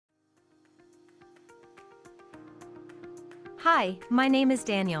Hi, my name is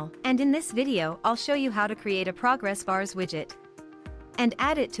Daniel, and in this video I'll show you how to create a progress bars widget and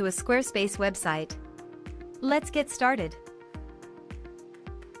add it to a Squarespace website. Let's get started.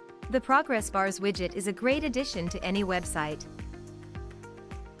 The progress bars widget is a great addition to any website.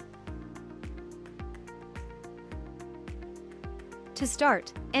 To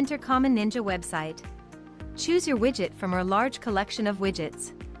start, enter Common Ninja website. Choose your widget from our large collection of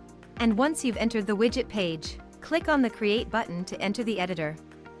widgets. And once you've entered the widget page, click on the Create button to enter the editor.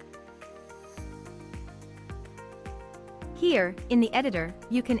 Here, in the editor,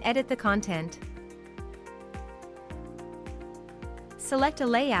 you can edit the content. Select a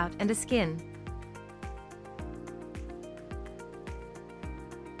layout and a skin.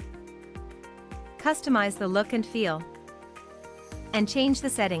 Customize the look and feel. And change the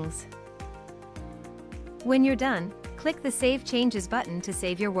settings. When you're done, click the Save Changes button to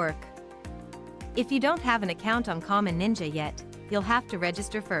save your work. If you don't have an account on Common Ninja yet, you'll have to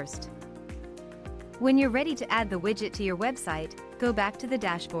register first. When you're ready to add the widget to your website, go back to the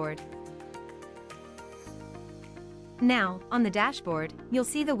dashboard. Now, on the dashboard, you'll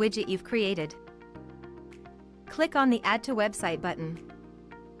see the widget you've created. Click on the Add to Website button.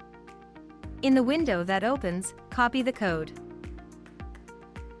 In the window that opens, copy the code.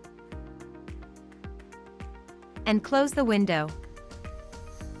 And close the window.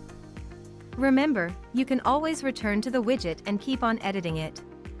 Remember, you can always return to the widget and keep on editing it.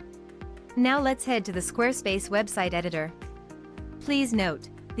 Now let's head to the Squarespace website editor. Please note,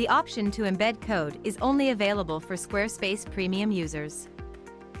 the option to embed code is only available for Squarespace Premium users.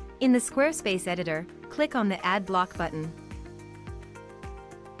 In the Squarespace editor, click on the Add Block button.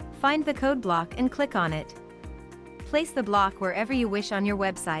 Find the code block and click on it. Place the block wherever you wish on your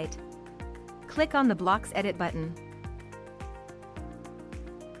website. Click on the Block's Edit button.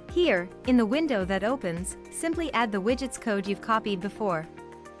 Here, in the window that opens, simply add the widget's code you've copied before.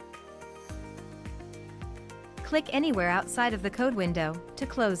 Click anywhere outside of the code window to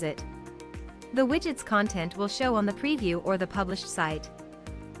close it. The widget's content will show on the preview or the published site.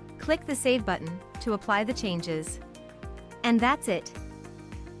 Click the Save button to apply the changes. And that's it.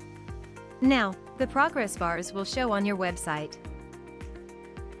 Now, the progress bars will show on your website.